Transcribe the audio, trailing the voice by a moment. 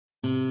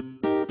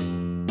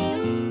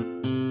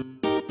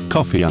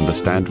coffee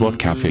understand what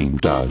caffeine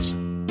does.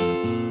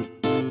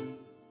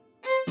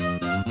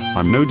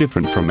 I'm no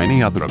different from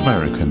any other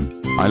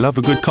American. I love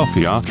a good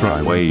coffee after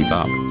I wake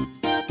up.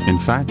 In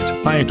fact,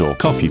 I adore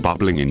coffee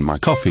bubbling in my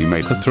coffee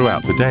maker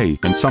throughout the day,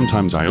 and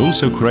sometimes I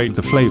also crave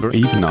the flavor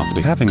even after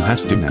having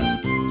had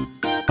dinner.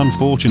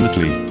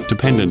 Unfortunately,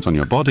 dependent on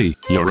your body,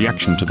 your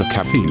reaction to the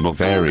caffeine will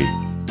vary.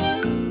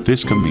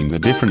 This can mean the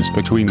difference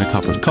between a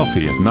cup of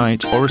coffee at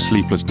night or a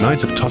sleepless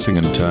night of tossing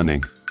and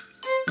turning.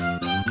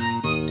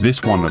 This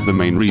is one of the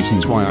main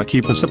reasons why I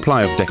keep a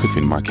supply of decaf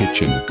in my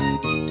kitchen.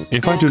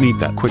 If I do need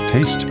that quick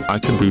taste, I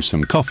can brew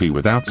some coffee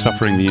without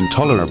suffering the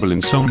intolerable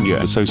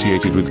insomnia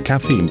associated with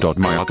caffeine.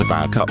 My other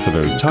backup for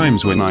those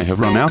times when I have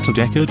run out of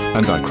decaf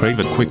and I crave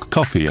a quick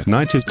coffee at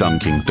night is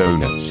Dunkin'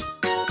 Donuts.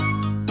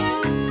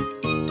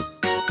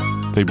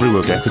 They brew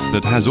a decaf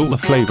that has all the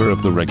flavor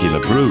of the regular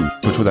brew,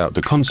 but without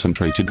the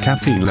concentrated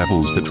caffeine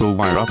levels that will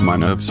wire up my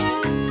nerves.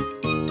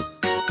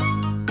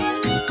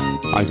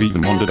 I've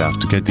even wandered out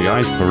to get the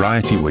iced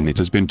variety when it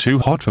has been too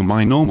hot for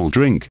my normal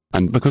drink,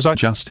 and because I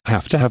just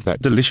have to have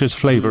that delicious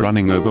flavor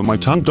running over my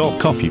tongue.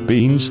 Coffee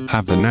beans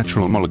have the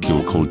natural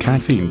molecule called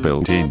caffeine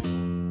built in.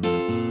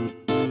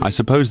 I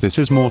suppose this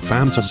is more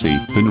fantasy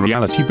than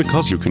reality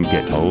because you can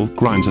get whole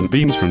grinds and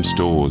beans from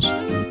stores.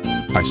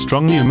 I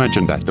strongly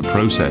imagine that the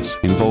process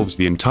involves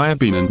the entire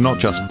bean and not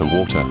just the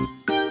water.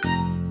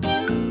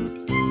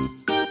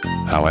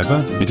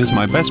 However, it is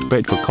my best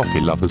bet for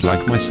coffee lovers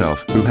like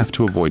myself who have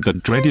to avoid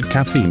that dreaded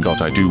caffeine.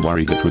 I do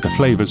worry that with the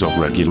flavors of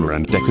regular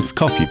and decaf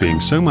coffee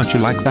being so much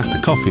alike that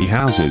the coffee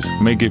houses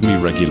may give me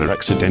regular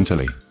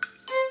accidentally.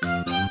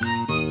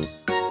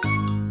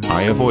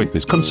 I avoid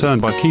this concern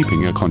by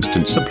keeping a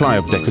constant supply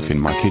of decaf in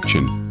my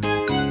kitchen.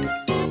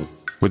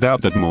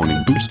 Without that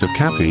morning boost of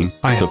caffeine,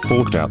 I have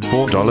forked out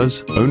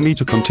 $4 only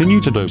to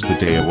continue to dose the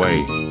day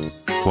away.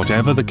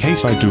 Whatever the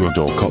case, I do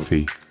adore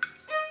coffee.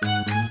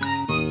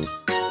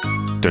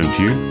 Don't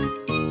you?